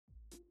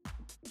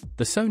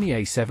The Sony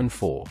a7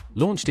 IV,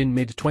 launched in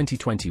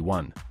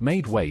mid-2021,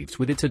 made waves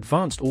with its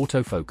advanced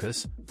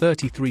autofocus,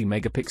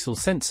 33-megapixel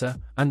sensor,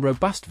 and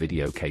robust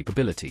video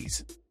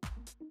capabilities.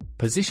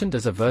 Positioned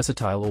as a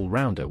versatile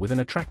all-rounder with an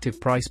attractive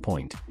price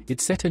point,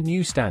 it set a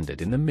new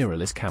standard in the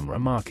mirrorless camera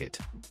market.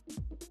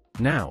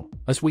 Now,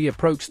 as we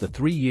approach the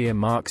 3-year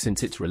mark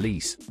since its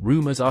release,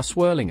 rumors are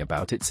swirling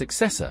about its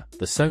successor,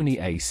 the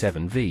Sony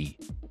a7V.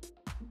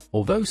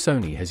 Although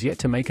Sony has yet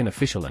to make an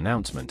official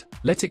announcement,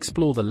 let's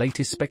explore the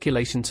latest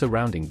speculation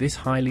surrounding this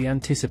highly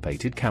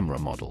anticipated camera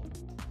model.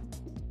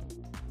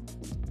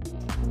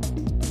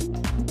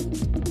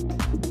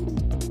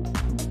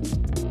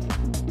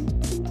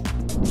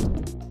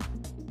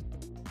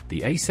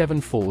 The a7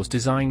 IV's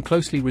design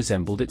closely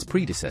resembled its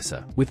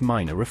predecessor, with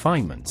minor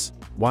refinements.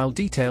 While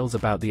details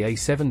about the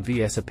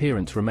a7V's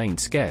appearance remain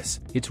scarce,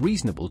 it's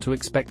reasonable to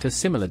expect a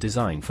similar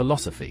design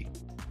philosophy.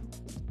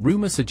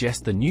 Rumors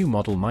suggest the new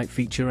model might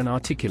feature an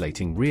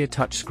articulating rear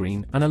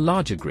touchscreen and a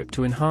larger grip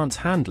to enhance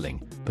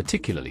handling,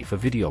 particularly for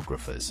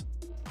videographers.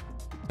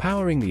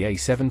 Powering the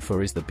a7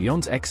 IV is the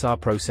Beyond's XR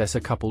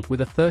processor coupled with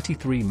a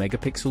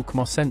 33-megapixel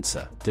CMOS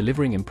sensor,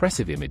 delivering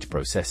impressive image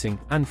processing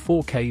and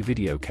 4K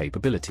video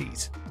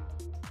capabilities.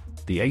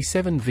 The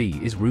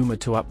a7V is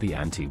rumored to up the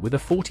ante with a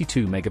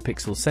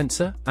 42-megapixel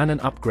sensor and an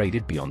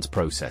upgraded Beyond's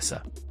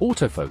processor.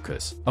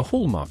 Autofocus, a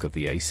hallmark of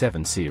the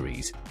a7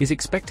 series, is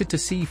expected to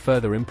see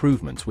further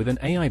improvements with an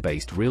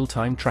AI-based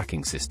real-time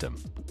tracking system.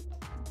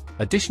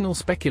 Additional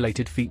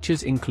speculated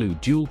features include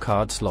dual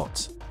card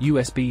slots,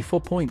 USB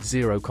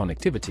 4.0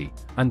 connectivity,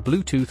 and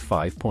Bluetooth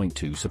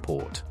 5.2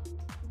 support.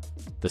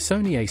 The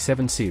Sony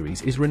a7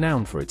 series is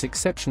renowned for its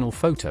exceptional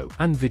photo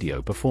and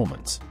video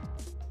performance.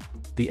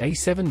 The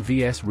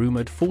a7V's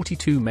rumored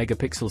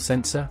 42-megapixel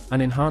sensor and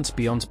enhanced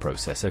Beyond's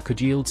processor could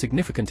yield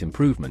significant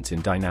improvements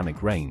in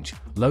dynamic range,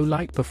 low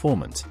light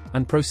performance,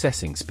 and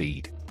processing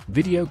speed.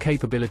 Video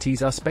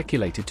capabilities are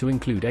speculated to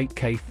include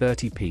 8K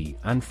 30p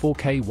and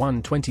 4K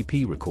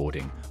 120p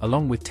recording,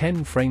 along with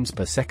 10 frames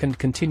per second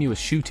continuous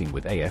shooting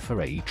with AF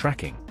or AE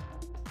tracking.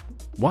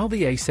 While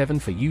the a7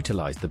 IV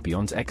utilized the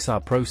Beyond's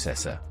XR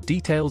processor,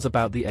 details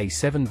about the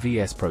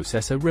a7V's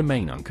processor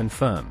remain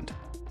unconfirmed.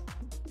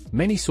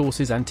 Many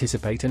sources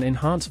anticipate an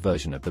enhanced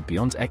version of the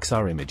Beyond's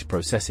XR image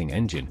processing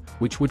engine,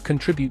 which would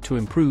contribute to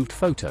improved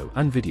photo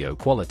and video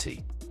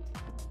quality.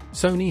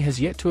 Sony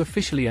has yet to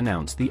officially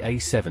announce the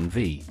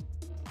a7V.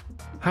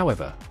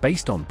 However,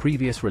 based on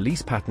previous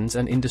release patterns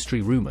and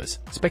industry rumors,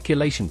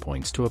 speculation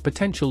points to a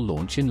potential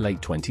launch in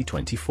late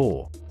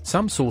 2024.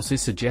 Some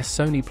sources suggest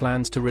Sony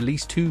plans to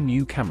release 2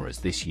 new cameras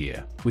this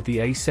year, with the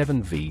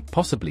a7V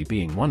possibly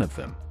being one of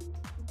them.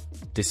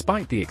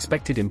 Despite the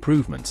expected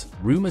improvements,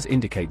 rumors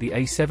indicate the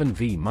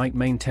a7V might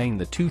maintain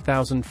the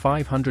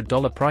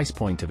 $2,500 price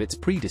point of its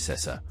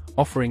predecessor,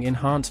 offering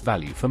enhanced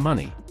value for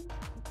money.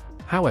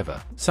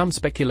 However, some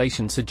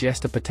speculation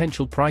suggests a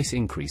potential price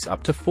increase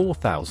up to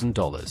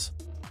 $4,000.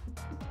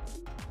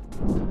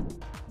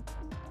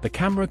 The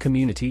camera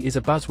community is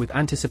abuzz with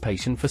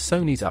anticipation for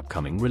Sony's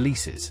upcoming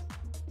releases.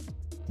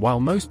 While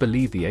most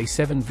believe the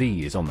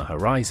a7V is on the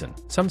horizon,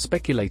 some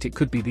speculate it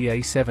could be the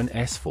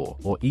a7S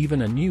IV or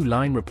even a new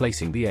line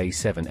replacing the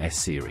a7S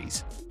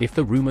series. If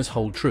the rumors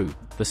hold true,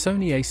 the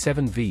Sony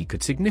a7V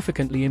could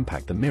significantly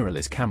impact the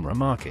mirrorless camera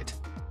market.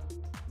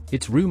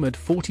 Its rumored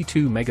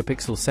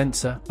 42-megapixel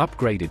sensor,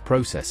 upgraded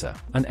processor,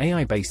 and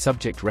AI-based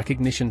subject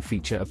recognition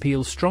feature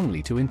appeals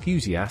strongly to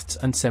enthusiasts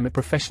and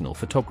semi-professional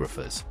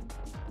photographers.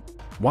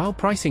 While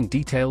pricing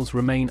details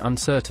remain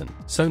uncertain,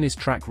 Sony's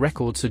track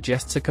record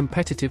suggests a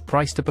competitive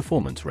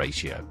price-to-performance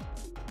ratio.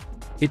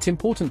 It's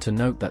important to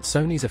note that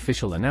Sony's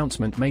official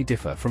announcement may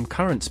differ from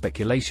current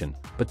speculation,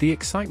 but the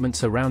excitement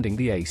surrounding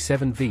the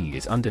a7V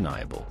is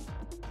undeniable.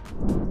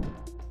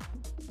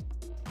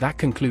 That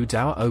concludes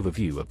our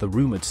overview of the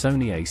rumored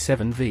Sony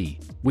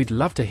a7V. We'd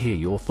love to hear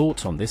your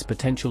thoughts on this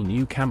potential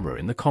new camera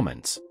in the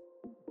comments.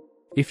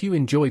 If you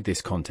enjoyed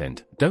this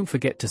content, don't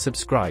forget to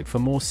subscribe for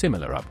more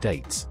similar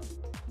updates.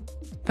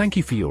 Thank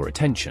you for your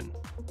attention.